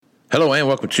Hello and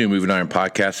welcome to Moving Iron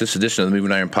Podcast. This edition of the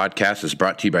Moving Iron Podcast is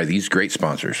brought to you by these great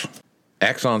sponsors.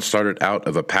 Axon started out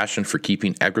of a passion for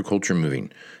keeping agriculture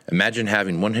moving. Imagine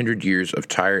having 100 years of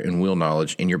tire and wheel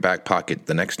knowledge in your back pocket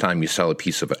the next time you sell a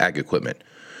piece of ag equipment.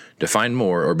 To find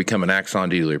more or become an Axon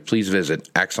dealer, please visit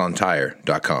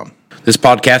axontire.com. This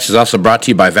podcast is also brought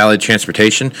to you by Valley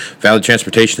Transportation. Valley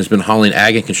Transportation has been hauling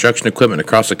ag and construction equipment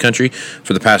across the country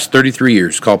for the past 33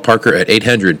 years. Call Parker at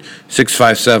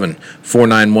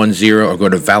 800-657-4910 or go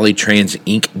to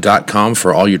valleytransinc.com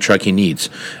for all your trucking needs.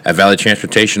 At Valley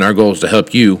Transportation, our goal is to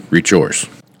help you reach yours.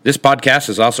 This podcast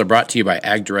is also brought to you by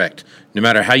Ag Direct. No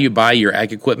matter how you buy your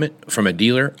ag equipment, from a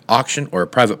dealer, auction, or a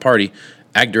private party,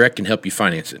 Ag Direct can help you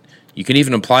finance it. You can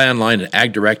even apply online at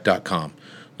agdirect.com.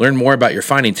 Learn more about your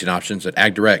financing options at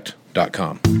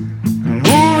agdirect.com.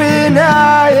 Moving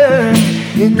higher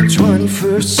in the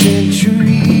 21st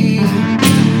century.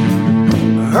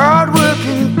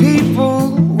 Hard-working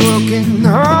people working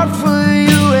hard for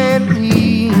you and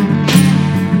me.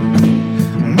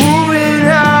 Moving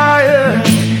higher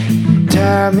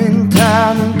time and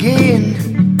time again.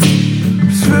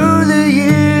 Through the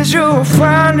years you'll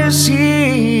find us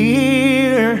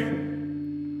here.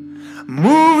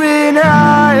 Moving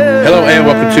Iron. Hello and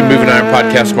welcome to Moving Iron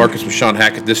Podcast. Markets with Shawn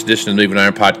Hackett. This edition of the Moving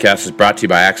Iron Podcast is brought to you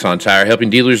by Axon Tire, helping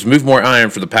dealers move more iron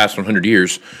for the past 100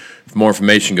 years. For more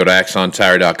information, go to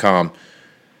axontire.com.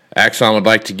 Axon would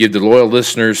like to give the loyal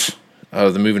listeners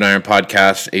of the Moving Iron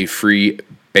Podcast a free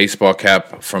baseball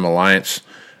cap from Alliance.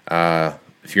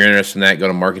 If you're interested in that, go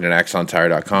to marketing at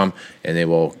axontire.com, and they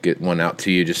will get one out to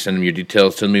you. Just send them your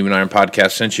details to the Moving Iron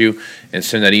Podcast sent you, and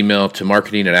send that email to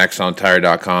marketing at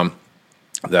axontire.com.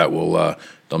 That will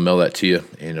they'll mail that to you,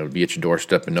 and it'll be at your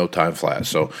doorstep in no time flat.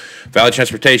 So Valley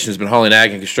Transportation has been hauling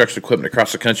ag and construction equipment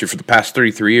across the country for the past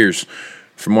 33 years.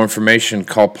 For more information,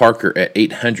 call Parker at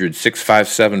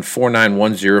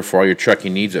 800-657-4910 for all your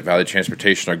trucking needs at Valley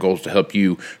Transportation. Our goal is to help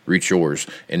you reach yours.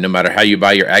 And no matter how you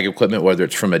buy your ag equipment, whether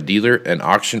it's from a dealer, an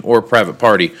auction, or a private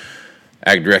party,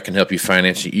 Ag Direct can help you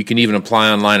finance it. You can even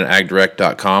apply online at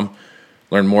agdirect.com.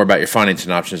 Learn more about your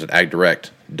financing options at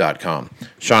agdirect.com.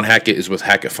 Shawn Hackett is with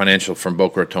Hackett Financial from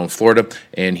Boca Raton, Florida,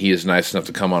 and he is nice enough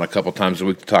to come on a couple times a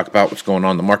week to talk about what's going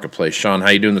on in the marketplace. Shawn, how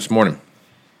you doing this morning?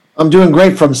 I'm doing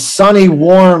great from sunny,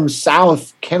 warm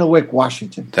South Kennewick,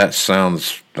 Washington. That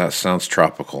sounds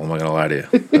tropical. I'm not gonna lie to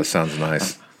you. That sounds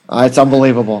nice. It's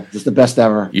unbelievable. It's the best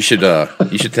ever. You should go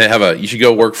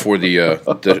work for the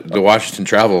Washington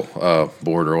Travel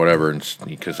Board or whatever,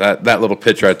 because that little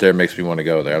pitch right there makes me want to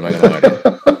go there. I'm not gonna lie to you.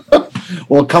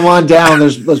 Well, come on down.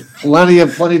 There's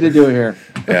plenty to do here.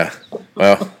 Yeah.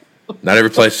 Well, not every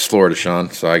place is Florida,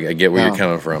 Shawn. So I get where you're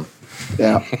coming from.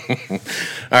 Yeah. All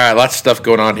right, lots of stuff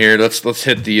going on here. Let's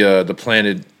hit the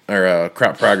planted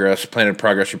planted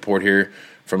progress report here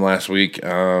from last week.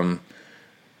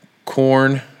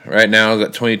 Corn right now is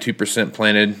at 22%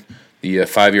 planted. The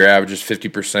 5-year average is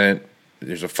 50%.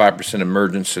 There's a 5%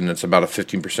 emergence, and it's about a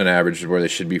 15% average is where they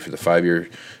should be for the 5-year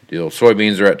deal.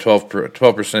 Soybeans are at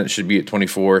 12%. Should be at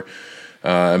 24.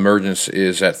 Emergence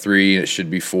is at 3, and it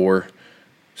should be 4.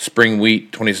 Spring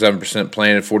wheat, 27%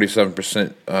 planted,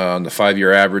 47% on the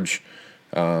 5-year average,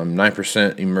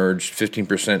 9% emerged,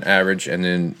 15% average, and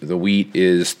then the wheat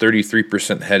is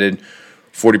 33% headed.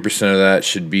 40% of that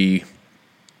should be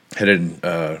headed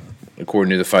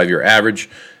according to the 5-year average,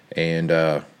 and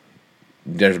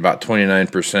there's about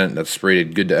 29% that's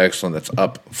rated good to excellent. That's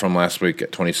up from last week at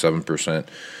 27%.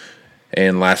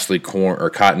 And lastly,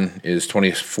 cotton is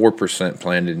 24%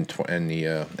 planted,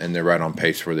 and they're right on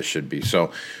pace where they should be.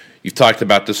 So you've talked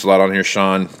about this a lot on here,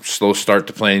 Shawn. Slow start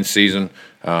to planting season.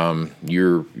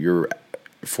 Your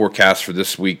forecast for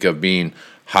this week of being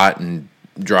hot and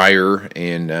drier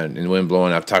and wind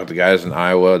blowing. I've talked to guys in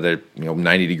Iowa that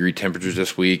 90-degree temperatures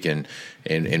this week and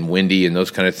windy and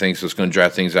those kind of things. So it's going to dry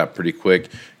things out pretty quick.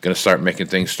 Going to start making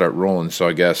things start rolling. So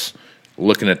I guess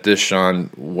looking at this, Shawn,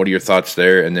 what are your thoughts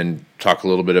there? And then talk a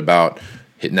little bit about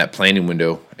hitting that planting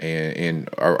window. And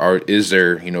is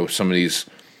there some of these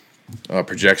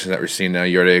projections that we're seeing now?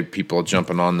 You already have people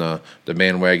jumping on the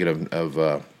bandwagon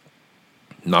of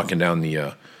knocking down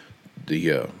the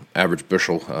average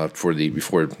bushel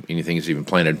before anything is even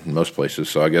planted in most places.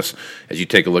 So I guess as you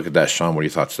take a look at that, Shawn, what are your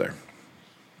thoughts there?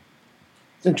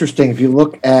 It's interesting. If you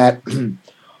look at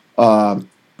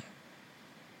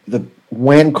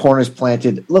when corn is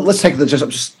planted, let's take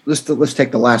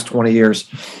the last 20 years.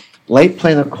 Late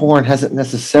planted corn hasn't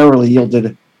necessarily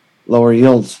yielded lower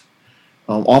yields.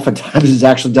 Oftentimes it's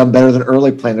actually done better than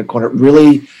early planted corn. It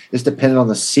really is dependent on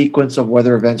the sequence of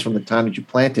weather events from the time that you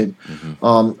planted.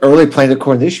 Mm-hmm. Early planted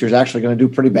corn this year is actually going to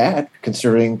do pretty bad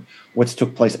considering what's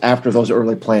took place after those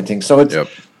early plantings. So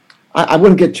I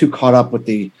wouldn't get too caught up with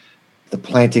the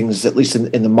plantings, at least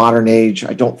in the modern age.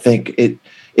 I don't think it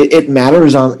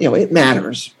matters it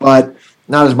matters, but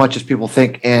not as much as people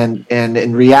think. And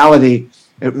in reality,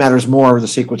 it matters more the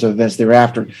sequence of events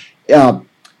thereafter. The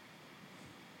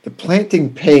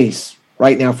planting pace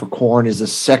right now for corn is the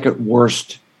second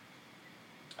worst,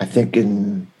 I think,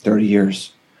 in 30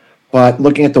 years. But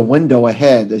looking at the window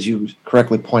ahead, as you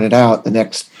correctly pointed out, the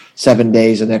next 7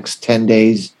 days, the next 10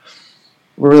 days,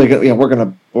 we're really going.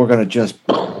 We're gonna just,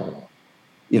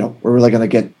 we're really going to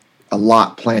get a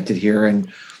lot planted here.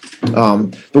 And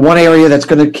the one area that's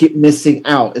going to keep missing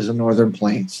out is the northern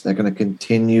plains. They're going to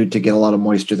continue to get a lot of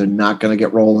moisture. They're not going to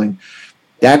get rolling.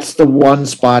 That's the one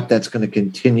spot that's going to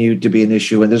continue to be an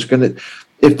issue. And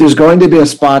if there's going to be a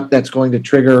spot that's going to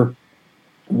trigger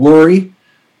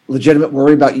legitimate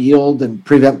worry about yield and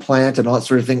prevent plant and all that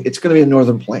sort of thing, it's going to be the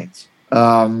northern plains.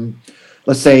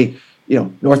 Let's say,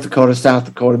 North Dakota, South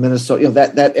Dakota, Minnesota,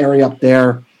 that area up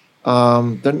there.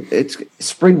 Then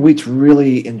spring wheat's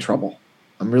really in trouble.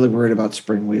 I'm really worried about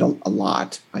spring wheat a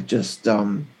lot. I just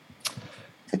I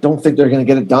don't think they're going to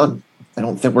get it done. I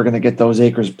don't think we're going to get those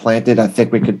acres planted. I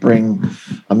think we could bring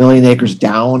 1 million acres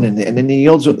down, and then the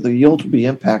yields will be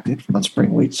impacted on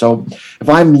spring wheat. So if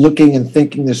I'm looking and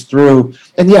thinking this through,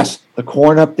 and yes, the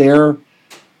corn up there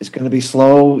is going to be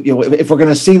slow. If we're going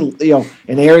to see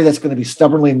an area that's going to be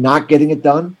stubbornly not getting it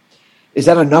done, is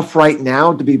that enough right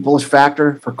now to be bullish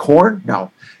factor for corn?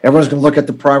 No. Everyone's going to look at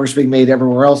the progress being made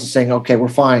everywhere else and saying, okay, we're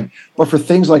fine. But for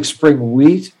things like spring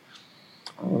wheat,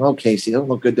 I don't know, Casey, it doesn't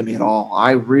look good to me at all.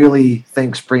 I really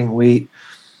think spring wheat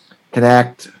can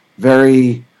act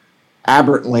very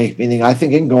aberrantly, meaning I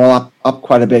think it can go up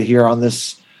quite a bit here on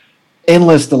this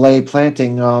endless delay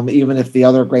planting, even if the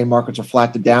other grain markets are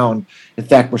flattened down. In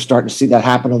fact, we're starting to see that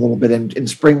happen a little bit. And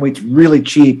spring wheat's really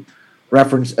cheap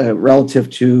relative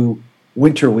to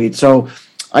winter wheat. So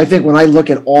I think when I look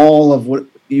at all of what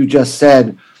you just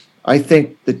said, I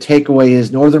think the takeaway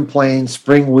is northern plains,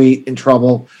 spring wheat in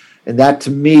trouble. And that to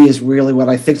me is really what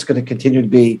I think is going to continue to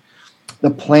be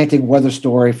the planting weather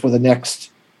story for the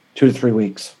next 2 to 3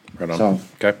 weeks. Right on. So,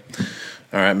 okay.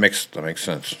 All right. That makes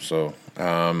sense. So,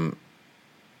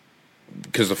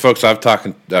 because the folks I've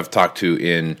talked to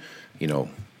in,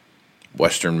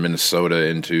 western Minnesota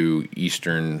into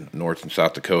eastern North and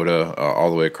South Dakota, all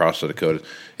the way across the Dakota,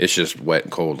 it's just wet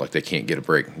and cold. It's can't get a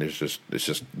break. It's just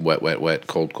wet,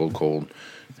 cold.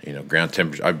 Ground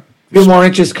temperature. A few more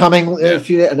inches coming.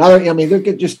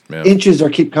 Inches are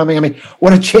keep coming.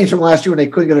 What a change from last year when they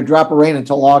couldn't get a drop of rain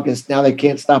until August. Now they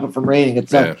can't stop it from raining.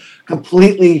 It's a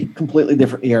completely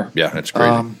different year. Yeah, that's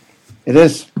crazy. It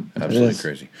is. Absolutely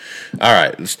crazy. All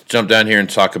right, let's jump down here and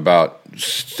talk about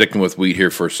sticking with wheat here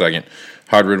for a second.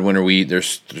 Hardwood winter wheat. They're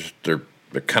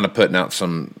kind of putting out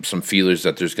some feelers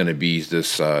that there's going to be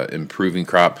this improving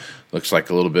crop. Looks like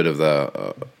a little bit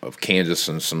of Kansas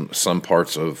and some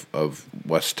parts of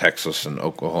West Texas and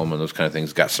Oklahoma and those kind of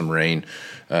things got some rain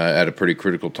at a pretty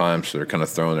critical time. So they're kind of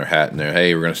throwing their hat in there.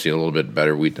 Hey, we're going to see a little bit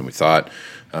better wheat than we thought.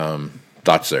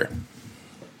 Thoughts there?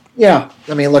 Yeah,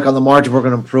 look, on the margin, we're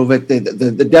going to improve it.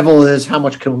 The devil is how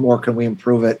much more can we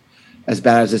improve it as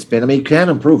bad as it's been? You can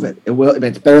improve it. It will.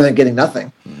 It's better than getting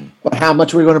nothing. Mm-hmm. But how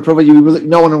much are we going to improve it?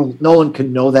 No one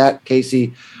can know that,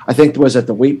 Casey. I think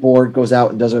the Wheat Board goes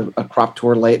out and does a crop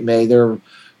tour late May. They're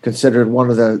considered one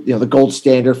of the gold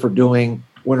standard for doing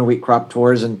winter wheat crop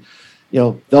tours, and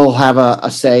they'll have a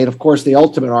say. And of course, the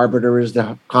ultimate arbiter is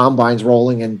the combines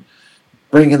rolling and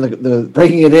bringing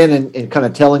it in and kind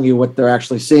of telling you what they're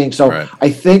actually seeing. So right. I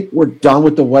think we're done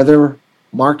with the weather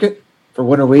market for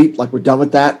winter wheat. We're done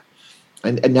with that,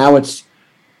 and now it's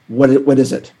what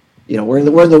is it? We're in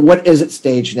the what is it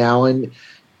stage now, and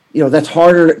that's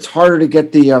harder. It's harder to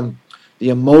get the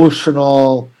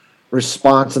emotional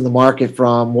response in the market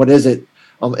from what is it,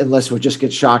 unless we just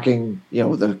get shocking.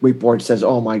 The Wheat Board says,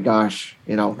 "Oh my gosh,"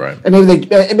 right. And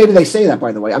maybe they say that.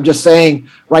 By the way, I'm just saying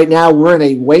right now we're in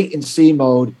a wait and see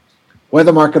mode.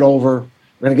 Weather market over.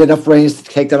 We're going to get enough rains to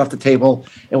take that off the table,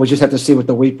 and we just have to see what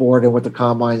the Wheat Board and what the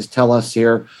combines tell us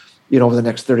here, over the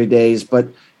next 30 days. But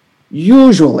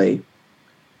usually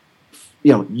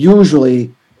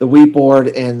the Wheat Board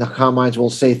and the combines will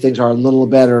say things are a little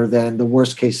better than the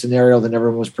worst case scenario that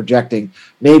everyone was projecting.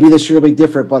 Maybe this year will be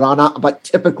different, but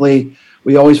typically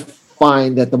we always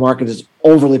find that the market is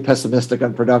overly pessimistic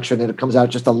on production, and it comes out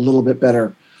just a little bit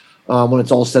better when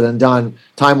it's all said and done.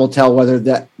 Time will tell whether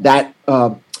that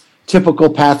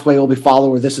typical pathway will be followed,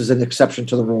 or this is an exception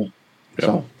to the rule. Yep.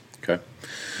 So, okay,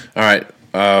 all right,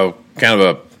 kind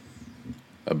of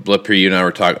a blip here. You and I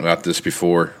were talking about this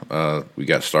before we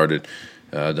got started.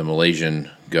 the Malaysian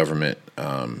government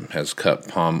has cut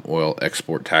palm oil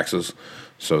export taxes,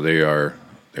 so they're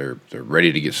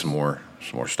ready to get some more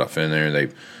stuff in there.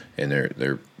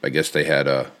 They're I guess they had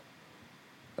a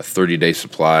 30-day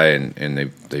supply,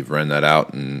 and they've run that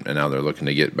out, and now they're looking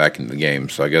to get back into the game.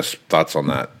 So I guess thoughts on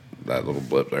that little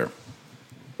blip there.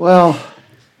 Well,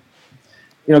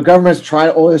 governments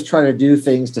always try to do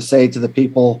things to say to the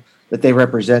people that they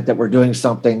represent that we're doing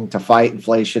something to fight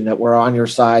inflation, that we're on your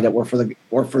side, that we're for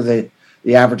the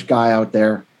average guy out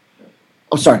there.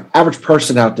 I'm sorry, average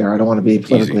person out there. I don't want to be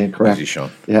politically incorrect. Easy, Shawn.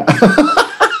 Yeah.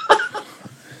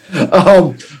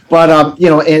 But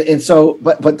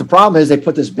the problem is they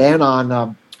put this ban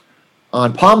on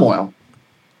palm oil,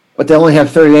 but they only have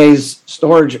 30 days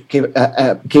storage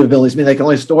capabilities. I mean, they can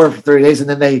only store it for 30 days, and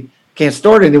then they can't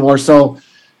store it anymore. So,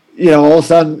 all of a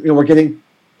sudden, we're getting,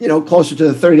 closer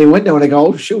to the 30-day window, and they go,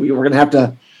 oh, shoot, we're going to have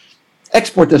to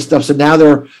export this stuff. So now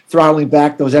they're throttling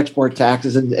back those export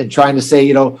taxes and trying to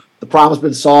say, the problem's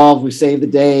been solved. We saved the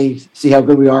day. See how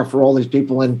good we are for all these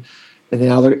people. And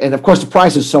now and of course, the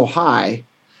price is so high,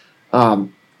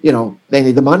 they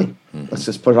need the money. Mm-hmm. Let's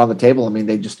just put it on the table. I mean,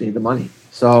 they just need the money.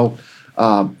 So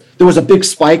there was a big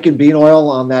spike in bean oil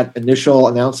on that initial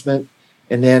announcement.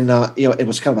 And then, it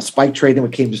was kind of a spike trade, and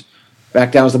it came just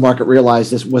back down as the market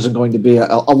realized this wasn't going to be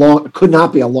could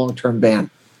not be a long-term ban,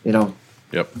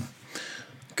 Yep.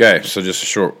 Okay, so just a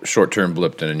short-term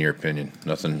blip then, in your opinion.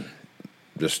 Nothing,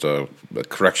 just a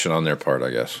correction on their part, I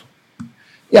guess.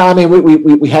 Yeah, I mean,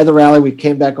 we had the rally, we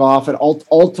came back off, and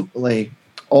ultimately,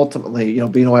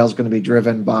 bean oil is going to be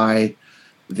driven by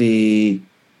the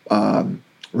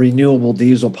renewable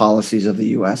diesel policies of the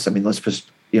U.S. I mean, let's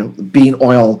just, bean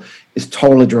oil is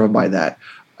totally driven by that.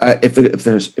 If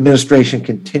there's administration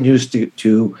continues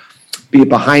to be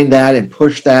behind that and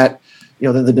push that,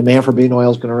 then the demand for bean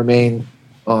oil is going to remain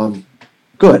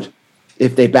good.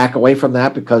 If they back away from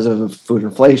that because of food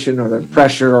inflation or the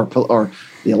pressure or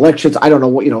the elections, I don't know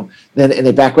what, then, and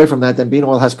they back away from that, then bean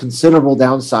oil has considerable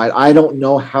downside. I don't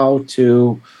know how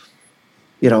to,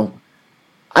 I don't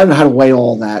know how to weigh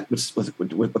all that with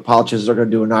what politicians are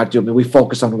going to do or not do. I mean, we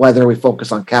focus on weather, we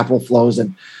focus on capital flows,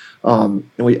 and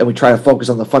we try to focus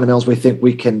on the fundamentals we think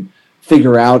we can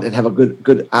figure out and have a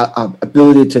good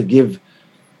ability to give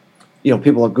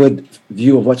people a good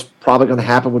view of what's probably going to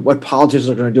happen. What politicians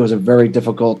are going to do is a very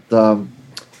difficult thing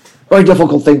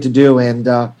to do. And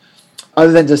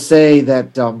other than to say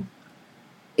that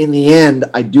in the end,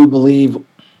 I do believe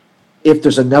if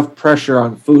there's enough pressure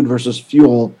on food versus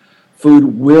fuel,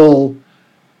 food will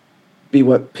be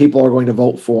what people are going to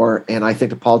vote for. And I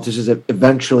think the politicians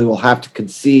eventually will have to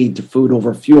concede to food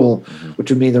over fuel, which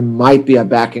would mean there might be a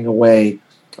backing away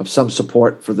of some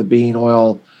support for the bean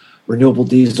oil, renewable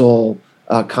diesel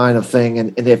kind of thing.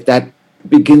 And if that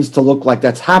begins to look like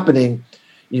that's happening,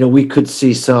 we could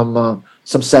see some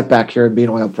setback here in bean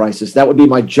oil prices. That would be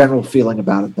my general feeling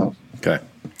about it, though. Okay.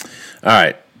 All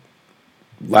right.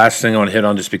 Last thing I want to hit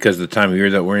on, just because of the time of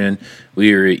year that we're in,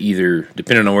 we are either,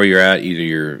 depending on where you're at, either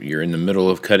you're in the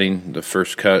middle of cutting the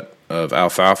first cut of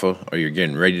alfalfa, or you're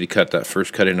getting ready to cut that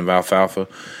first cutting of alfalfa.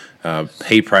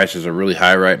 Hay prices are really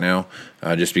high right now,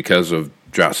 just because of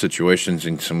drought situations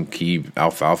in some key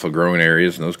alfalfa growing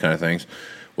areas and those kind of things,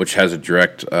 which has a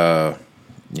direct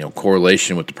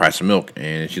correlation with the price of milk.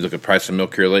 And if you look at price of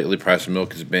milk here lately, price of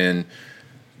milk has been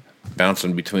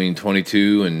bouncing between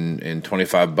 $22 and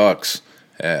 $25.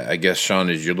 I guess, Shawn,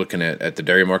 as you're looking at the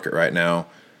dairy market right now,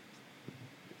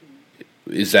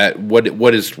 is that what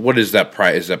is that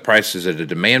price? Is that price, is it a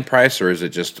demand price, or is it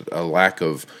just a lack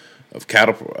of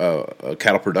cattle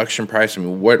production price? I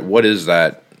mean, what is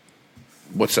that?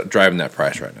 What's driving that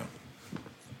price right now?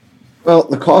 Well,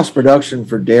 the cost of production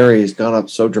for dairy has gone up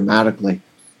so dramatically.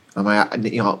 I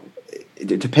mean,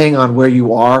 depending on where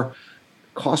you are,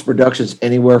 cost of production is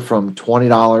anywhere from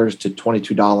 $20 to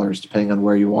 $22, depending on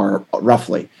where you are,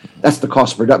 roughly. That's the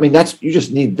cost of production. I mean, you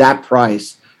just need that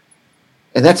price,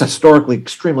 and that's a historically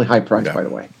extremely high price, by the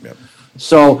way. Yep.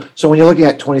 So when you're looking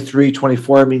at 23,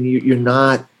 24, I mean, you're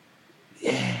not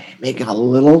making a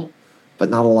little, but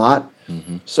not a lot.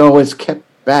 Mm-hmm. So it's kept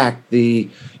back the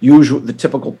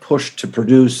typical push to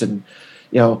produce. And,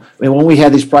 I mean, when we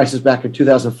had these prices back in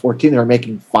 2014, they were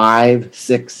making $5,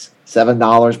 $6,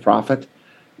 $7 profit,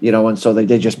 and so they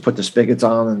did just put the spigots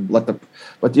on and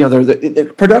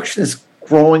the production is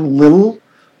growing little,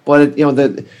 but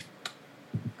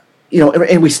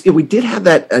and we did have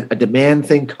that a demand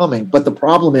thing coming, but the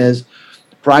problem is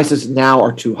prices now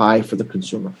are too high for the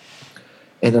consumer,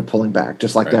 and they're pulling back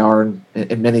just like they are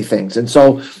in many things. And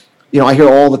so, I hear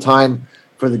all the time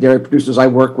for the dairy producers I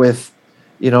work with,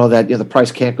 that the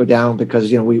price can't go down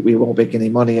because we won't make any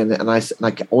money. And I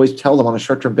always tell them on a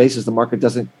short-term basis, the market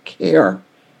doesn't care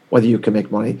whether you can make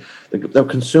money. The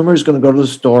consumer is going to go to the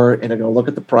store and they're going to look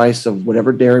at the price of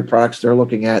whatever dairy products they're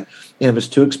looking at. And if it's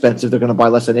too expensive, they're going to buy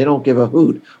less. And they don't give a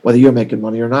hoot whether you're making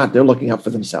money or not. They're looking out for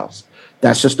themselves.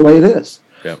 That's just the way it is.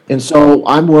 Yep. And so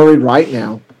I'm worried right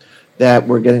now that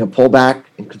we're getting a pullback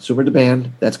in consumer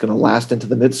demand that's going to last into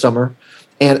the midsummer.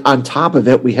 And on top of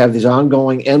it, we have these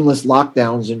ongoing endless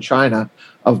lockdowns in China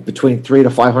of between 300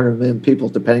 to 500 million people,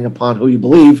 depending upon who you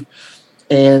believe.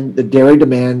 And the dairy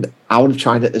demand out of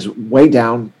China is way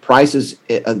down.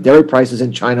 Dairy prices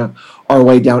in China are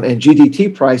way down. And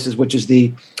GDT prices, which is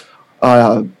the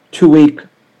 2-week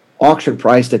auction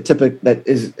price that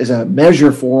is a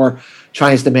measure for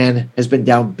China's demand, has been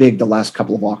down big the last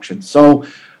couple of auctions. So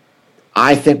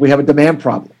I think we have a demand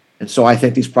problem. And so I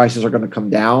think these prices are going to come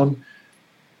down,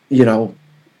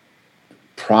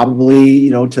 probably,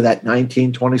 to that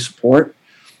 19-20 support.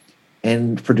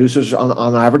 And producers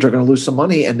on average are going to lose some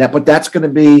money. But that's going to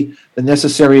be the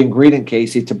necessary ingredient,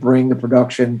 Casey, to bring the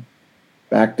production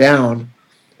back down.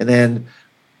 And then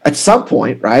at some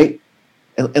point, right,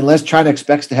 unless China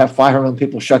expects to have 500 million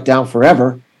people shut down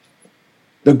forever,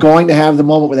 they're going to have the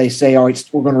moment where they say, all right,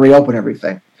 we're going to reopen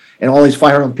everything. And all these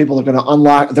 500 million people are going to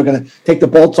unlock, they're going to take the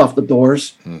bolts off the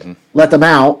doors, let them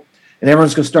out, and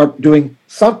everyone's going to start doing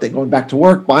something, going back to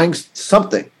work, buying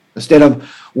something, instead of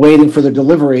waiting for the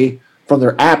delivery from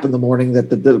their app in the morning that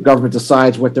the government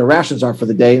decides what their rations are for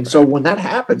the day. And so when that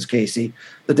happens, Casey,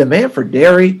 the demand for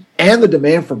dairy and the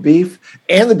demand for beef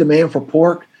and the demand for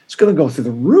pork is going to go through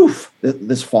the roof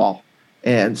this fall.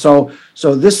 And so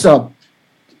this,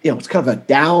 it's kind of a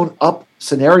down-up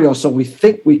scenario. So we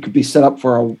think we could be set up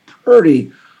for a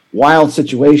pretty wild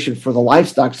situation for the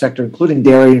livestock sector, including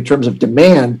dairy, in terms of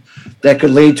demand that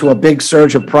could lead to a big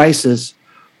surge of prices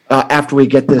after we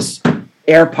get this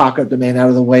air pocket of demand out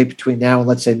of the way between now and,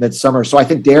 let's say, midsummer. So I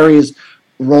think dairy is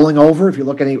rolling over. If you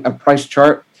look at a price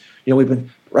chart, we've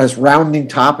been as rounding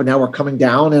top, and now we're coming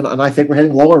down, and I think we're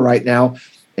heading lower right now.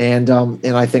 And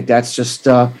I think that's just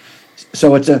so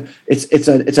it's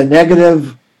a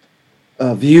negative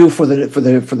view for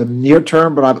the near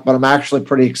term, but I'm actually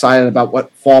pretty excited about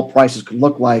what fall prices could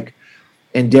look like.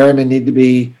 And dairymen need to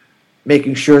be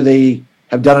making sure they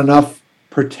have done enough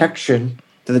protection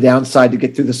to the downside to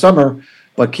get through the summer,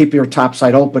 but keep your top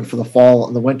side open for the fall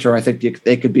and the winter. I think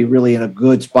they could be really in a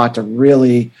good spot to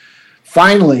really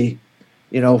finally,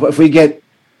 if we get,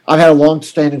 I've had a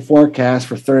long-standing forecast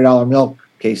for $30 milk,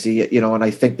 Casey, and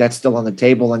I think that's still on the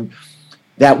table, and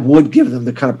that would give them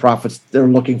the kind of profits they're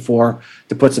looking for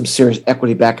to put some serious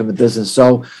equity back in the business.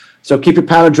 So keep your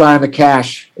powder dry on the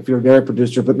cash if you're a dairy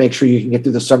producer, but make sure you can get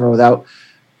through the summer without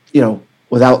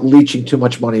leaching too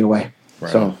much money away.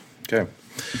 Right. So okay.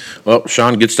 Well,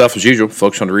 Shawn, good stuff as usual.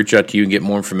 Folks want to reach out to you and get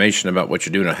more information about what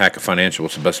you're doing at Hackett Financial.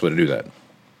 What's the best way to do that?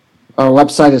 Our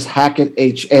website is Hackett,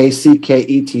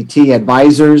 Hackett,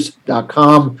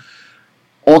 advisors.com.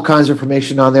 All kinds of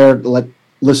information on there. Let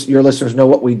your listeners know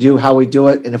what we do, how we do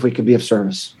it, and if we can be of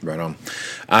service. Right on.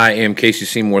 I am Casey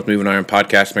Seymour with Moving Iron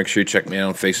Podcast. Make sure you check me out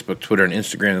on Facebook, Twitter, and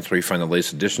Instagram. That's where you find the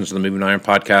latest editions of the Moving Iron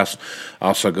Podcast.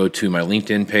 Also go to my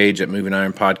LinkedIn page at Moving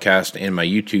Iron Podcast and my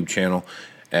YouTube channel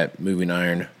at Moving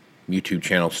Iron YouTube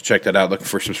channel. So check that out. Looking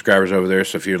for subscribers over there.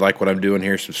 So if you like what I'm doing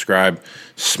here, subscribe,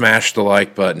 smash the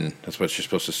like button. That's what you're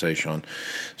supposed to say, Shawn.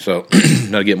 So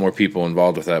now to get more people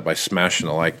involved with that by smashing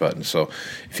the like button. So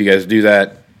if you guys do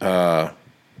that,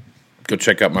 go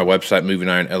check out my website,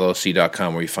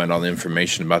 movingironllc.com, where you find all the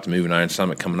information about the Moving Iron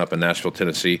Summit coming up in Nashville,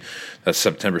 Tennessee. That's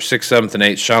September 6th, 7th, and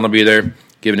 8th. Shawn will be there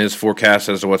giving his forecast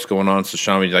as to what's going on. So,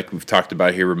 Shawn, like we've talked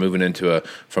about here, we're moving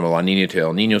from a La Nina to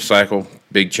El Nino cycle.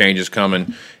 Big changes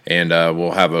coming, and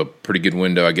we'll have a pretty good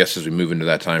window, I guess, as we move into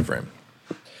that time frame.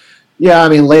 Yeah, I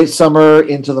mean, late summer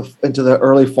into the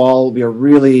early fall will be a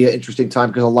really interesting time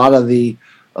because a lot of the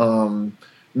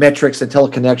metrics and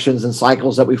teleconnections and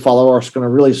cycles that we follow are going to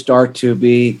really start to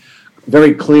be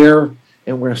very clear,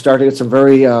 and we're going to start to get some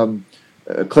very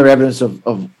clear evidence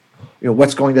of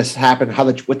what's going to happen,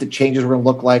 what the changes are going to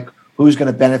look like, who's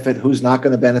going to benefit, who's not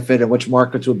going to benefit, and which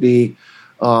markets will be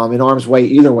in harm's way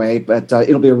either way. But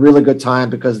it'll be a really good time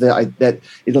because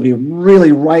it'll be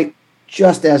really right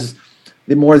just as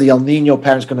the more the El Nino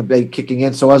pattern is going to be kicking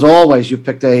in. So as always, you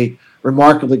picked a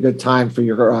remarkably good time for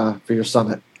your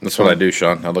summit. That's what I do,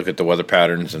 Shawn. I look at the weather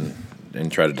patterns and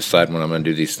try to decide when I'm going to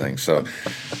do these things. So I'm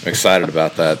excited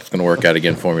about that. It's going to work out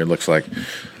again for me, it looks like.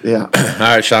 Yeah. All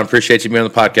right, Shawn. Appreciate you being on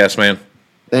the podcast, man.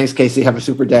 Thanks, Casey. Have a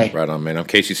super day. Right on, man. I'm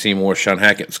Casey Seymour, Shawn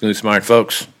Hackett. Smooth Smart,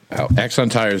 folks. Axon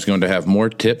Tire is going to have more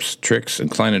tips, tricks, and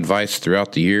client advice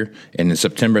throughout the year and in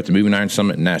September at the Moving Iron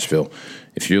Summit in Nashville.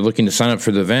 If you're looking to sign up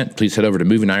for the event, please head over to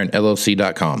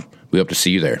movingironllc.com. We hope to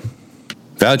see you there.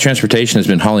 Valley Transportation has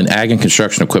been hauling ag and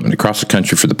construction equipment across the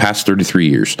country for the past 33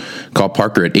 years. Call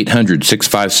Parker at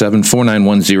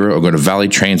 800-657-4910 or go to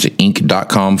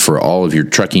valleytransitinc.com for all of your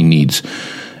trucking needs.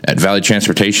 At Valley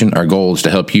Transportation, our goal is to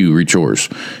help you reach yours.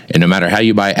 And no matter how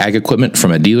you buy ag equipment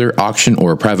from a dealer, auction,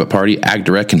 or a private party,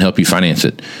 AgDirect can help you finance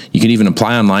it. You can even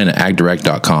apply online at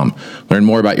agdirect.com. Learn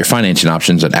more about your financing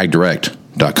options at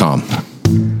agdirect.com.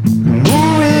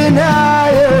 Moving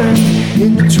higher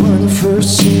in the 21st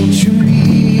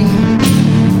century.